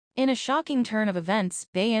In a shocking turn of events,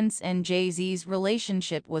 Beyoncé and Jay Z's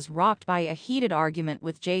relationship was rocked by a heated argument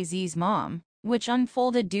with Jay Z's mom, which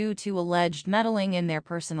unfolded due to alleged meddling in their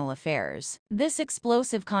personal affairs. This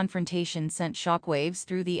explosive confrontation sent shockwaves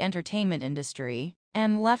through the entertainment industry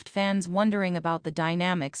and left fans wondering about the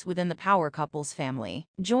dynamics within the power couple's family.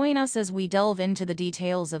 Join us as we delve into the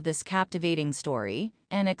details of this captivating story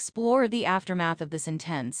and explore the aftermath of this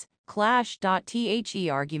intense clash.The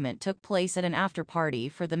argument. Took place at an after-party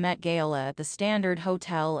for the Met Gala at the Standard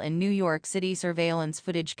Hotel in New York City. Surveillance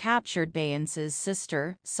footage captured Beyoncé's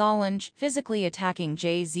sister, Solange, physically attacking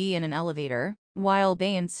Jay Z in an elevator, while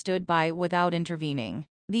Beyoncé stood by without intervening.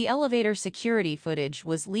 The elevator security footage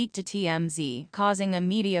was leaked to TMZ, causing a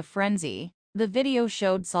media frenzy. The video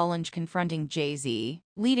showed Solange confronting Jay Z,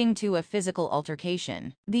 leading to a physical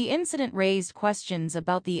altercation. The incident raised questions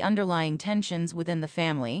about the underlying tensions within the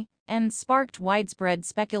family and sparked widespread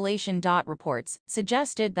speculation. Reports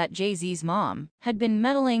suggested that Jay Z's mom had been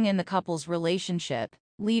meddling in the couple's relationship,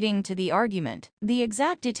 leading to the argument. The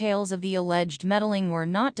exact details of the alleged meddling were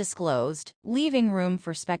not disclosed, leaving room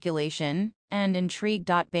for speculation and intrigue.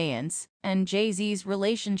 Beyoncé and Jay Z's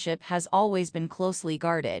relationship has always been closely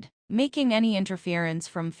guarded, making any interference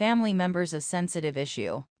from family members a sensitive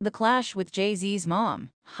issue. The clash with Jay Z's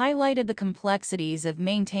mom highlighted the complexities of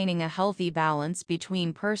maintaining a healthy balance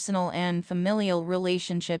between personal and familial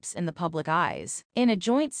relationships in the public eyes. In a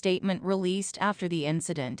joint statement released after the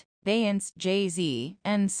incident, Beyoncé, Jay Z,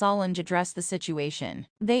 and Solange addressed the situation.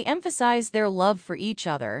 They emphasized their love for each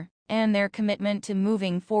other and their commitment to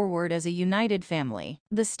moving forward as a united family.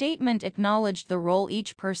 The statement acknowledged the role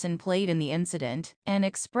each person played in the incident and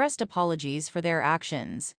expressed apologies for their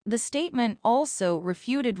actions. The statement also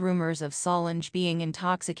refuted rumors of Solange being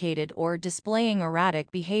intoxicated or displaying erratic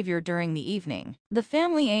behavior during the evening. The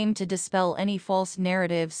family aimed to dispel any false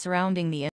narratives surrounding the